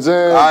დეკანოიძე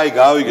აი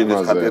გავიგეთ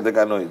ეს ხატია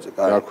დეკანოიძე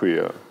რა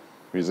ქვია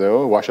ვიზეო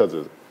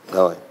ვაშაძეზე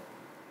დავაი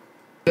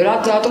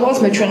რატომაც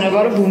მეჩვენება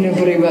რომ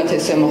ბუნებრივად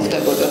ესე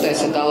მოხდებოდა და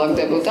ესე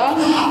დაალაგდებოდა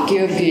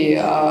გიორგი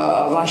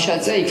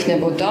ვაშაძე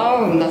იქნებოდა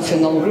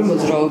ნაციონალური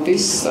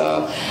მოძრაობის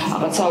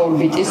რაღაცა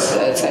ორბიტის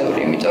წევრი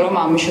იმიტომ რომ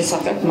ამის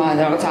შესახებ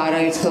რაღაც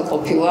არაერთხელ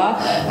ყოფილა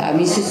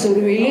მისი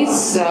სურვილიც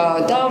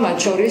და მათ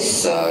შორის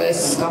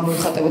ეს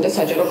გამოიხატებოდა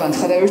საჯარო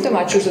განცხადებებში და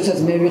მათ შორის როდესაც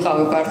მე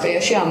ვიყავი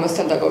პარტიაში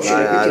ამასთან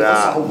დაკავშირებით იყო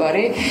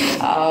საუბარი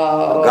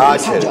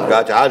გააჩერე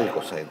არ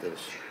იყო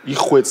საინტერესო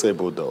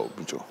იხვეწებოდაო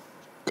ბიჭო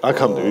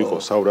აქამდე ვიყო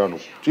სავრანო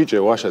ჭიჭე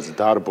ვაშაძე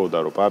დარბოდა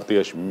რომ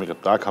პარტიაში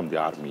მივიღებთ აქამდე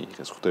არ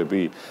მიიღეს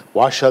ხვდები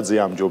ვაშაძე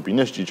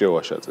ამჯობინეს ჭიჭე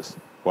ვაშაძეს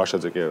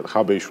ვაშაძე კი არა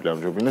ხაბეიშვილი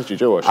ამჯობინეს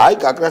ჭიჭე ვაშაძე აი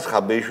კაკრას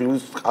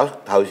ხაბეიშვილის ყავს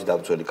თავისი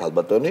დამცველი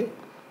ქალბატონი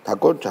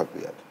თაკო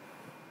ჩარკვიანი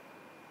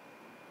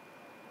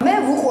მე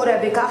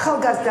ვუყურები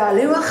ახალგაზრდა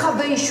ლევან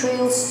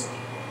ხაბეიშვილს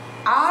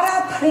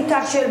არაფრით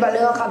არ შეიძლება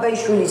ლევან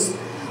ხაბეიშვილის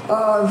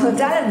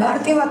ძალიან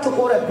მარტივად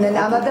უყურებდნენ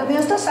ამ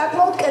ადამიანს და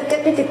საკმაოდ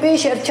კერკეტი ტიპი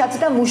შერჩაც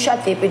და მუშა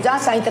ტიპი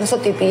ძალიან საინტერესო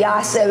ტიპია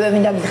ასევე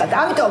მინდა გითხრათ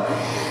ამიტომ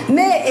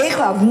მე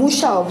ეხლა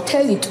ვმუშაობ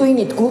მთელი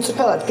ტვინით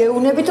გულწრფელად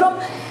გეუბნებით რომ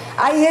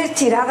აი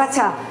ერთი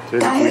რაღაცა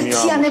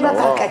გაერთიანება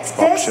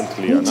გაკეთდეს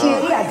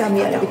ნიჭიერი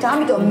ადამიანებით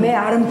ამიტომ მე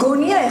არ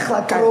მგონია ეხლა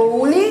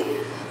დროული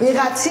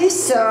ვიღაცის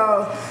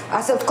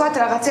ასე ვთქვათ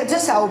რაღაცებზე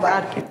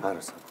საუბარი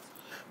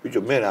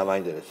ბიჭო მე რა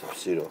მაინტერესებს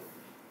სირო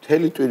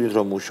მთელი ტვინით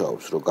რომ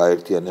მუშაობს რომ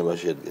გაერთიანება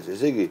შედგეს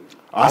ესე იგი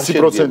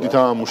 100%-ით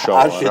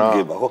ამუშავა არ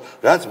შედგება ხო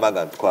რაც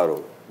მაგან თქვა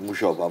რომ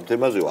მუშაობ ამ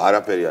თემაზე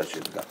არაფერი არ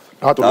შედგა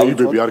რატო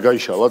ლეიბები არ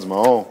გაიშალა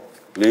ძმაო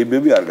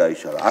ლეიბები არ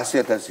გაიშალა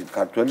 100,000-ით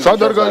ქართველი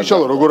სად არ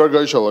გაიშალა როგორ არ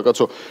გაიშალა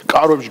კაცო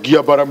კაროებში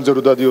გია ბარამიძე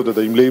რომ დადიოდა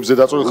და იმ ლეიბზე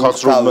დაწოли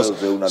ხალხს რომ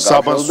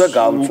საბანს და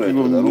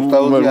გავწვეთო და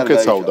რუსთაველი არ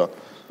გაიშალა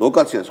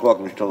ლოკაცია სხვა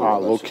აქვს მნიშვნელობა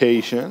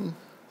location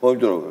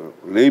მოიძრო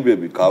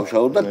ლეიბები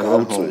გავშალო და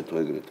გავწვეთო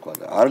ეგრე თქვა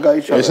და არ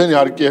გაიშალა ესენი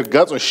არ კი არ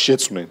გაწვეს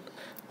შეწვნენ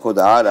ხო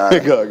და არა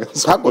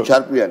საკო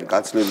ჩარკვიანი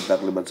კაცლების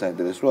ნაკლებად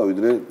საინტერესოა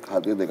ვიდრე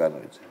ხატია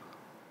დეკანოიძე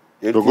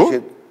ერთი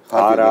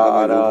არა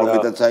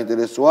უფრო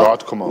საინტერესოა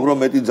უფრო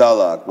მეტი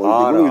ძალა აქვს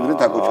პოლიტიკური ვიდრე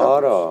თაკო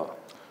ჩარკვიანი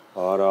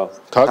არა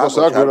თაკოს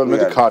აქვს ვერ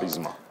მეტი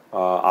ქარიზმა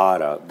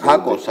არა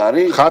თაკოს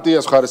არის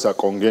ხატიას მხარეს აქვს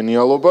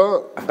კონგენიალობა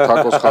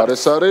თაკოს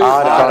მხარეს არის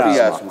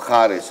ხატიას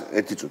მხარეს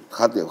ერთი წუთი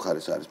ხატიას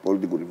მხარეს არის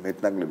პოლიტიკური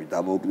მეტნაკლები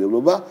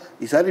დამოუკიდებლობა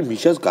ის არის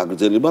მიშას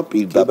გაგრძელება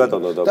პირდაპირ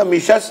და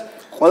მიშას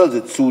ყველაზე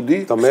ცუდი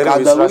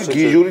სკანდალური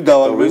გიჟური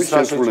დავალებების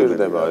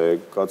შესრულება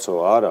კაცო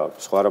არა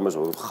სხვა რამეს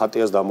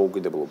ხატიას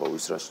დამოუკიდებლობა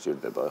ვის რა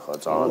სჭირდება ეხლა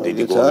ძალიან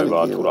დიდი გონება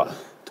თუ რა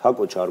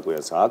თაკო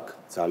ჩარკვიანს აქვს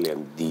ძალიან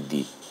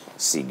დიდი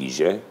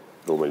სიგიჟე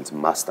რომელიც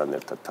მასთან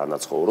ერთად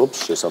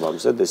თანაცხოვრობს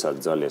შესაბამისად ეს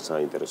არის ძალიან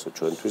საინტერესო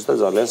ჩვენთვის და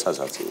ძალიან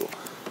სასაცილო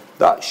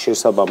და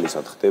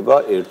შესაბამისად ხდება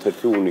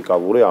ერთ-ერთი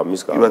უნიკალური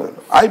ამის გამო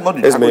აი მოდი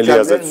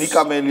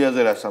ნიკა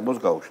მელიაზე რას ამბობს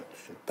გაუშვათ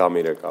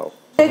დამირეკაო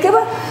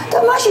ეგება და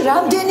მაშინ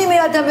რამდენიმე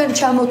ადამიანი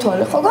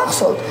ჩამოთვალე ხო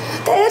გახსოვთ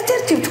და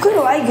ერთ-ერთი თქვი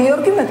რომ აი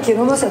გიორგი მეთქი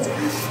რომელსაც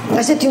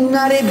ასეთი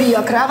უნარები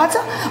აქვს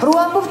რაღაცა რო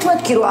ამბობთ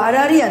მეთქი რომ არ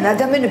არიან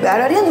ადამიანები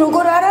არ არიან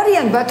როგორ არ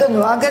არიან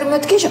ბატონო აგერ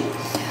მეთქი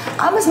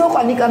ამას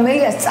მოყვა ნიკა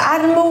მელიას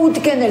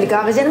წარმოუდგენელი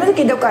გაღიზიანება და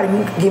კიდევ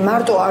კარგი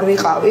მარტო არ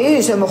ვიყავი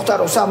ისე მოხდა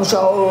რომ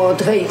სამუშაო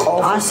დღე იყო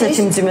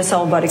ასეთი მძიმე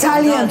საუბარი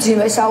ძალიან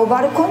მძიმე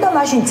საუბარი ქონდა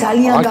მაშინ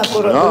ძალიან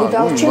გაკურებული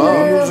დავჩინე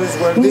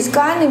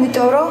მისგან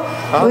იმიტომ რომ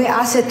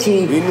ასეთი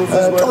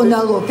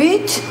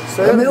ტონალობით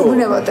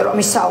მეუბნებოდა რომ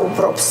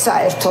ისაუბრობს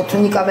საერთოდ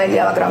ნიკა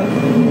მელია მაგრამ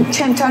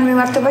ჩემთან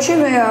მიმართებაში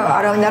მე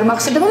არავინ არ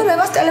მახსენდებოდა მე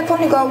მას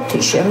ტელეფონი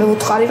გავუთიშე მე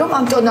ვუთხარი რომ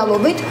ამ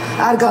ტონალობით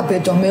არ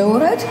გაბედო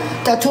მეორედ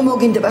და თუ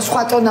მოგინდება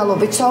სხვა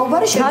ტონალობით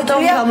საუბარი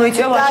შეგვიძლია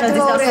გამოიწვია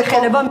ვაშაძის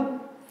დასახელება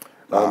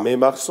მე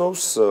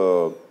მახსოვს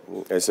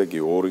ესე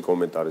იგი ორი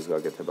კომენტარის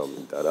გაკეთება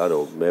მინდა რა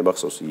რომ მე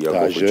მახსოვს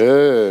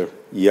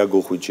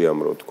იაგო ხვიჩიამ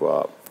რო თქვა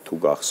თუ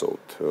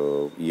გახსოვთ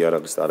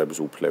იარაღის დარების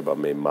უფლება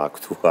მე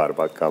მაქვს თუ არ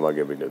მაქვს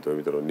გამაგებინეთ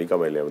იმიტომ რომ ნიკა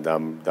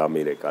მელიამ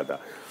დამირეკა და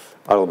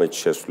პარლამენტში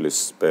შესვლის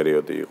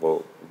პერიოდი იყო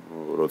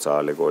როცა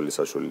ალე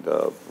გოელისაშვილი და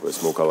ეს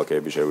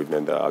მოქალაქეები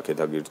შევიდნენ და აქეთ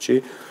აგირჩი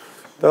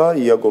და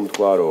იაგომ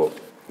თქვა რომ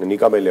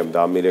ნიკა მელიამ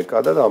დამირეკა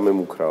და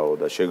დამემუქრაო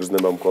და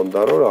შეგრძნება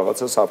მქონდა რომ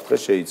რაღაცა საფრთხე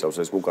შეიცავს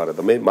ეს მუქარა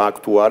და მე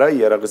მაქვს თუ არა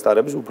იარაღის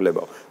დარების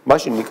უფლება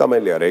მაშინ ნიკა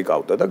მელია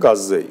რეკავდა და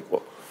გაზზე იყო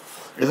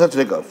ეხაც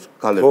რეკავს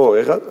გალერტ ხო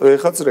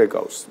ეხაც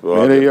რეკავს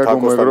მე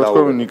იაგომ ეგრე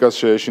თქვა ნიკას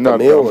შეეშინა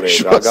არ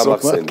გამახსენდა რა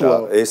გამახსენდა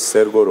ეს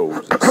სერგო რო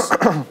უძის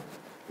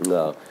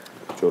და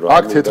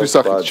აქ თეთრი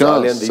სახით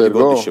ძალიან დიდი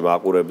ბოდიში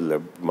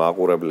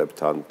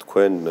მაყურებლებთან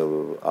თქვენ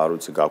არ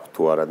ვიცი გაქვთ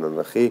თუ არა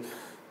ნახი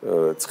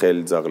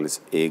ცხელი ძაღლის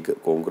ეგ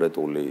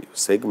კონკრეტული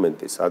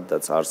სეგმენტი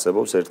სადაც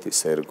არსებობს ერთი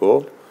სერგო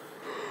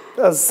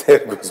და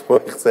სერგოს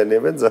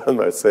მოიხსენებენ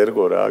ძალიან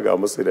სერგო რა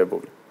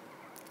გამოსირებული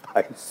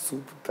აი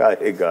სუპტა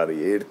ეგ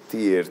არის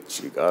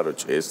ერთ-ერთში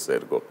კაროჩე ეს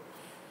სერგო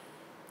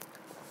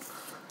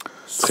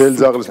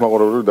ცხელი ძაღლის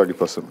მაყურებელი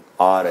დაგიფასებენ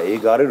არა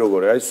ეგ არის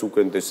როგორი აი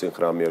სუკენტესი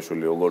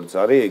ხრამიაშვილი როგორც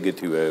არის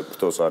ეგეთივე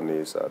ფთოსანი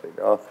ის არის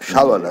რა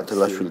შალვა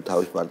ნათელაშვილი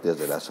თავის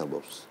პარტიაზე რას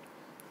ამბობს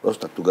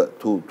პროსტა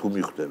თუ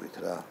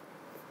მიხვდებით რა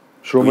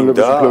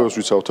შრომელების უფლებას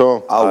ვიცავთო?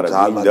 აუ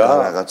ძალიან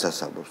რაღაცას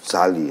ამბობს,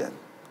 ძალიან.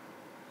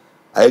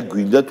 აი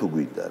გვინდა თუ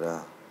გვინდა რა.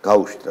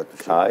 გაუშვით რატო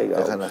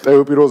შეიძლება. აი, ტევ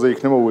პიროზე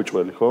იქნება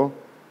უეჭველი, ხო?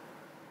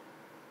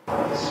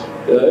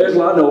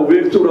 ეხლა ანა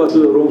ობიექტურად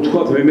რომ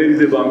ვთქვათ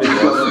მემერიდება ამის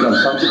კლასიდან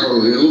სამწუხარო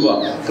რეალობა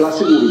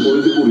კლასიკური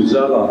პოლიტიკური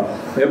ზალა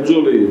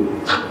ებრძოლი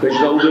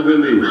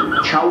ბეჭდაუდებელი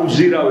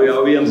ჩაუზირავე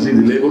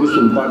ავიანზიდი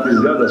ლეიბორისტული პარტიის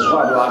გარდა სხვა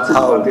არც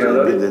პარტია არ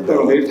არის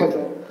რომ ერთად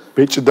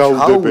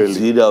ბეჭდაუდებელი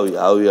ზირავი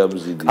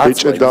ავიამზიდი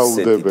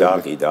ბეჭდაუდებელი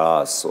დაყი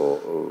დაასო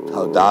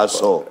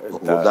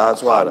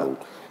დაასო არა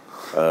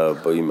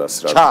იმას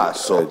რა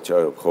ჩაასო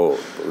ხო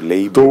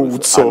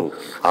ლეიბორულო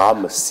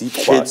ამ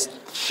სიტყვას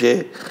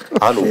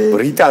ანუ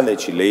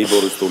ბრიტანეთში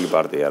ლეიბორისტული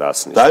პარტია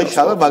რას ნიშნავს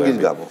დაიშალა მაგის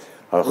გამო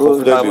ხო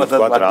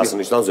ხდება რას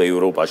ნიშნავს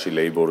ევროპაში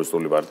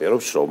ლეიბორისტული პარტია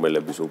რომ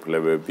შრომელების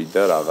უფლებები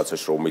და რაღაცა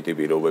შრომითი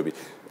პირობები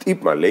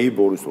ტიპმა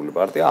ლეიბორისტული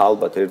პარტია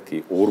ალბათ ერთი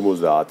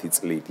 50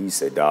 წლით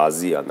ისე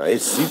დააზიანა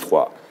ეს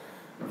სიტყვა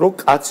რომ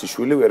კაცი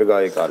შვილი ვერ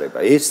გაეკარება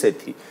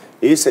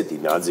ესეთი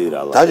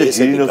ნაძირალა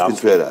ჟირინოვსკიც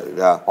ვერ არის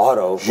რა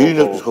არა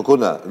ჟირინოვსკის ხო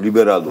ქონა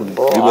ლიბერალური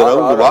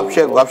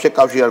ვაფშე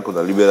კავშირი არ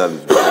ქონდა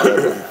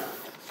ლიბერალიზმი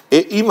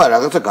იმა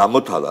რაღაცა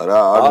გამოთალა რა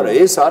არა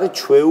ეს არის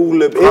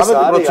ჩვეულები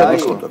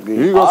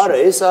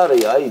ეს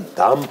არის აი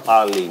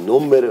დამპალი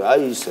ნომერ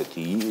აი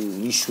ისეთი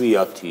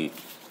იშვიათი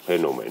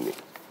ფენომენი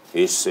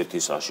ესეთი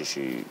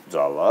საშიში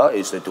ძალა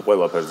ესეთი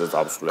ყველაფერზე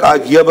წამსვლელი კაი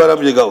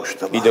გიაბარამიდე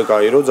გავუშვით კიდე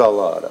კაი რო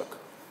ძალა არ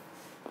აქვს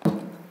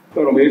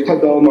რომ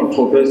ერთად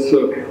დავამარცხოთ ეს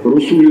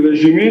რუსული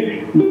რეჟიმი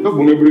და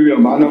ბუნებრივია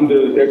მანამდე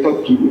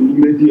ერთად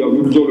იმედია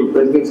ვიბრძოლებ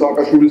პრეზიდენტ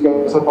სააკაშვილის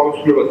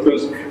გასათავისუფლებას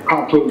ჩვენს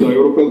ქართულ და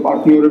ევროპელ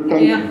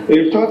პარტნიორებთან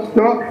ერთად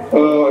და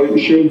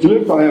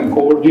შევძლებთ აი ამ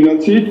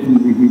კოორდინაციით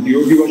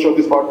გიორგი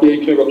ვაშაძის პარტია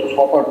იქნება თუ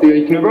სხვა პარტია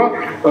იქნება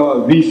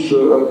ვის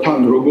თან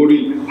როგორი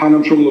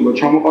თანამშრომლობა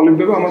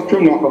ჩამოყალიბდება ამას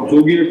ჩვენ ნახავთ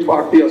ზოგიერთ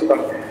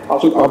პარტიასთან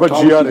აბა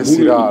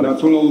ჯიარესი რა არის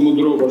ნაციონალურ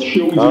მოძრაობას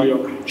შეუძლია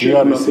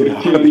ჯიარესი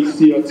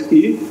ერთიანიციაც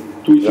კი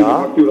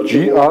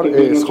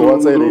GRS ხო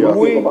აწერია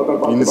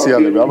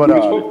ინიციალები აბა რა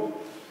არის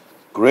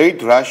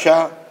Great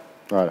Russia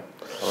არა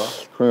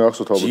თქვენ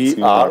ახსოვთ ალბათ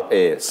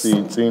GRS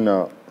წინა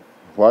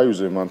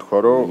ვაიუზე მან თქვა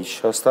რომ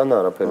ნიშასთან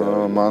არაფერი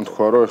მან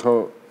თქვა რომ ეხლა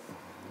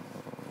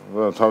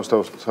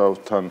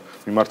თავისთავად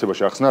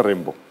მიმართებაში ახსნა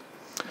რემბო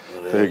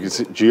და ეგ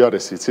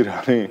GRS იცი რა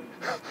არის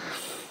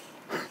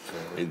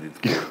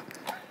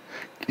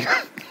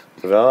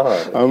რა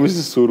ამის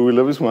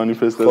სურვილების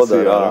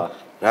მანიფესტაცია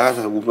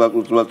რაღაცა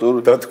უპლატურ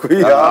და თქვი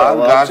რა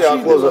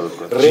გაჩაყლოზა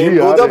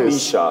რემბო და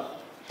მიშა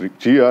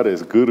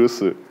GRS GRS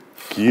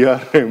გია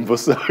რემბო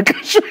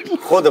სააკაშვილი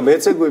ხო და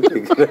მეც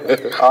ეგვიფიქრე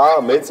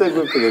მეც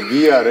ეგვიფიქრე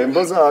გია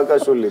რემბო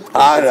სააკაშვილი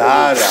არა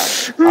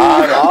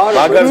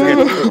მაგას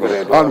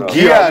გეფიქრე ანუ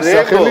გია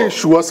სახელი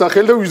შუა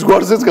სახელი და ვის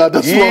გვარზეც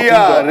გადასვლა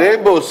გია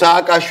რემბო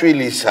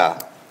სააკაშვილისა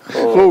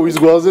ხო ვის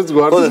გვარზეც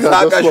გვარზეც გადასვლა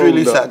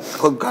სააკაშვილისა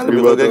ხო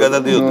კარგი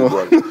გადადიოდი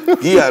გვარ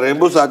გია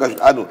რემბო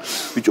სააკაშვილი ანუ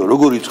ბიჭო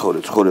როგორ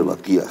იცხოვრება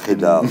გია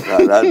ხედავ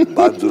რა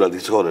ბანძურად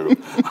იცხოვრე რომ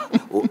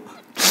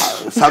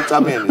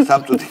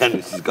სამწუთიანი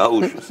ის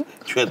გაუშვეს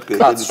ჩვენ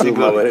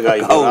თქვენ ვერ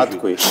გაიგო რა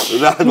თქვი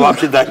რა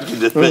ვაფშე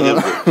დაიჭირდეს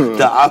ფეგებზე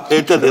და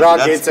ერთად რა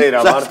გეწერა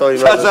მარტო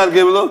იმას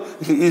სასარგებლო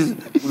ის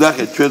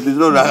ნახეთ ჩვენთვის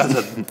რომ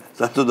რაღაცა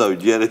სათოდავი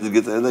ჯერეს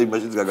გეწერა და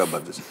იმაშიც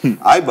გაგაბაძეს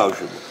აი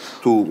ბავშვებო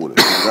თუ უყურებთ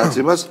რაც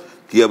იმას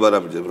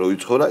გიაბარამიძემ რო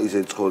იცხოვრა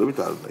ისეთი ცხოვრებით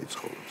არ უნდა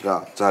იცხოვროთ რა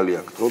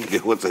ძალიან გთხოვთ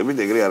გეღვაწებით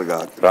ეგრე არ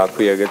გააკეთებთ რა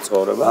ქვია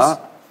გეცხოვრებას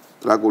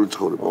ტრაკული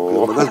ცხოვრება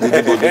მაგას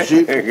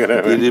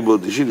დიდი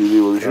ბოდიში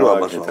რომ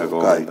ამასვლა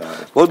კაი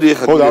მოდი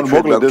ეხლა ხო ანუ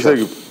მოკლედ ესე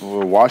იგი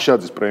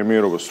ვაშაძის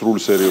პრემიერობა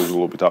სრული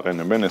სერიოზულობით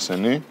აყენებენ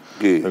ესენი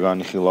და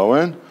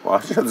განიხილავენ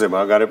ვაშაძე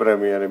მაგარი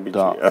პრემიერები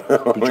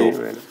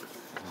ბიჭია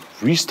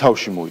ვის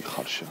თავში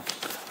მოიხარშა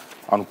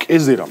ანუ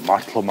კეზერა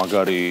მართლა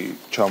მაგარი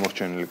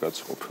ჩამორჩენილი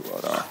კაცი ყოფილა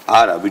რა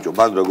არა ბიჭო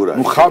მან როგორ არის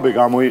ნუ ხაბე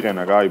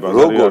გამოიყენა კაი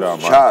ბაზარი არა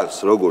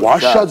როგორ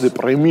ვაშაძე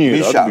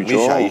პრემიერად ბიჭო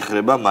მიშა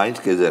იხრება მაინც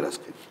კეზერას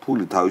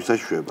ფული თავისა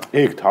შვება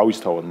ეგ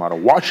თავისთავად მაგრამ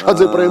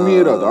ვაშაძე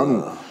პრემიერად ანუ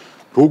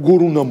როგორ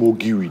უნდა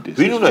მოგივიდეს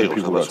ვინ უნდა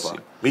იყოს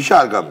ხალხი მიშა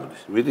არ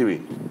გამოდის ვიდი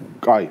ვინ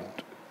კაი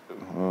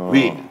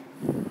ვინ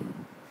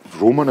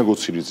რომანა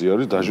გოცირიძე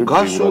არის დაჟე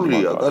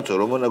გასულია კაცო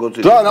რომანა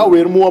გოცირიძე და რა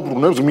ვერ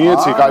მოაბრუნებს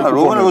მიეცი კაი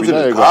რომანა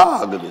გოცირიძე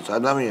აგდეს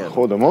ადამიანი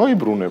ხო და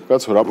მოიბრუნებ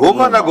კაცო რა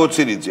რომანა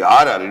გოცირიძე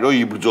არ არის რომ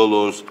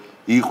იბრძოლოს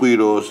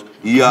იყვიროს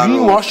იაროს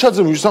ვინ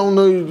ვაშაძე ისა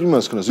უნდა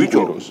იმას ქნას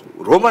იყვიროს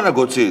რომანა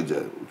გოცირიძე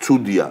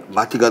ცუდია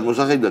მათი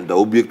გადმოსახედიდან და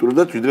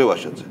ობიექტურადაც ვიდრე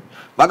ვაშაძე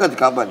მაგათი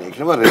კამპანია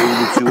იქნება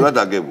რევოლუციურად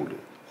აგებული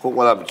ხო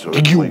ყველა ვიცი რომ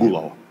გიგი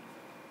უგულავა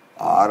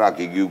არა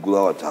გიგი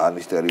უგულავა ძალიან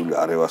ისტერიული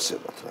არ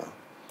ევასებათ რა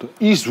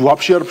ის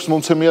ვაფშე არ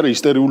მომცემი არა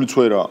ისტერიული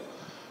წვერა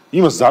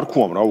იმას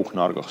ზარქუამ რა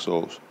უქნა არ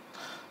გახსოვს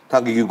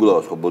თან გიგი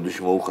უგულავას ხო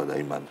ბოდიში მოუხადა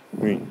იმან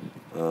ვინ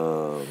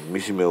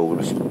მისი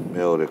მეუღლის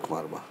მეორე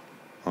ქმარმა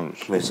ანუ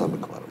მესამე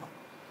ქმარმა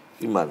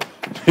იმან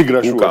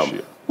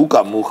ეგრაშუაშია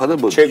უკამ მოუხადა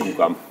ბოდიში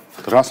ჩეგუკამ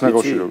რას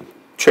ნაკავშირები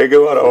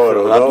ჩეგევარა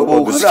ვარო რატო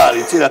მოუხდა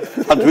არის რა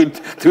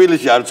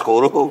თბილისში არ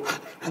ცხოვრობ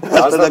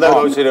ასთან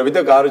დაკავშირებით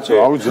და გარჩე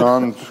აუ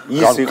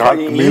ძალიან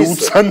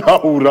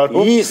მეუცანაურა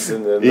რომ ის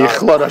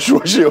ეხლა რა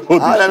შუაში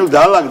არა ნუ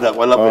დაალაგდა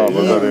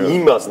ყველაფერი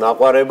იმას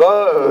ნაყარება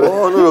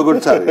ნუ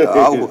როგორც არის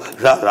აუ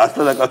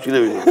რასთან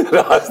დაკავშირებით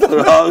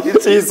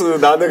ის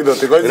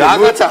ანეკდოტი ხო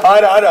რაღაცა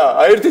არა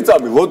ერთი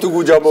წამი ლოტუ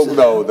გუჯა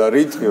მოგდაო და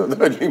რითმიო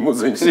და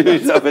ლიმუზინში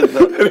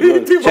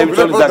ჩემს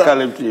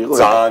დაკალებში იყო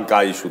ძალიან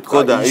კაი შუთ ხო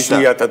და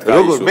ისიათად კაი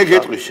როგორ მე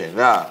გეტყვი შენ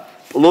რა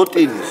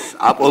პლოტინის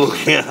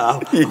აპოლოგია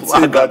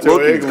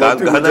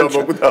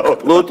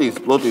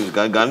პლოტინს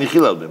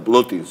განიხილავდნენ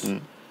პლოტინს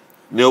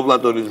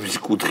ნეოპლატონიზმის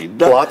კუთხით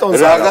და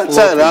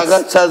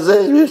რაღაცაზე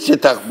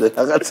შეთანხმდნენ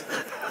რაღაც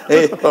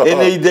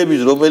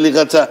ენეიდების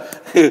რომელიღაცა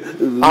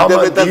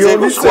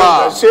ინტერპრეტაციების სხვა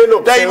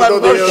და იმან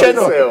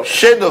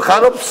შენო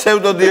ხარო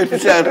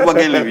ფსევდოდიების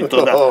არქმაგელებითო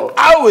და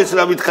აუ ეს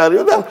რა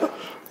მითხარიო და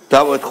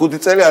დავეთ 5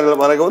 წელი არ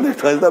ლაპარაკობდი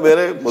ერთმანეთს და მე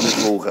მოდის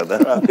მოუხადა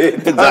რა.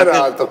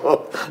 რატო?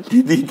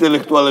 დიდი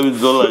ინტელექტუალების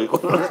ზოლა იყო.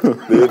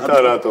 ნეტა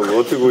რატო?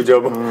 მოთი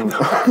გუჯაბა.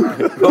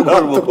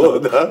 როგორ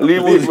მოხდა?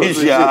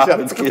 ლიმუზინში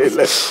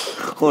აკეთე.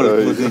 ხო,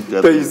 ლიმუზინში.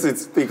 და ისიც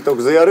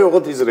TikTok-ზე არის,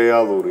 ოღონდ ის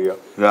რეალურია.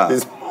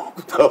 ის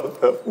და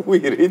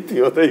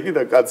უირითიო და იგი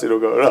და კაცი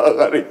როგორ რა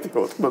აღარითიო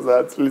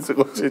 90 წლის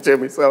იყო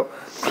შეჩემისა.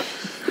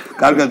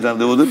 კარგად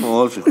ძამდებოდი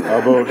მოვალში.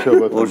 აბა ორ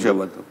შაბათს. ორ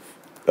შაბათს.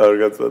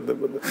 კარგად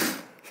ძამდებოდა.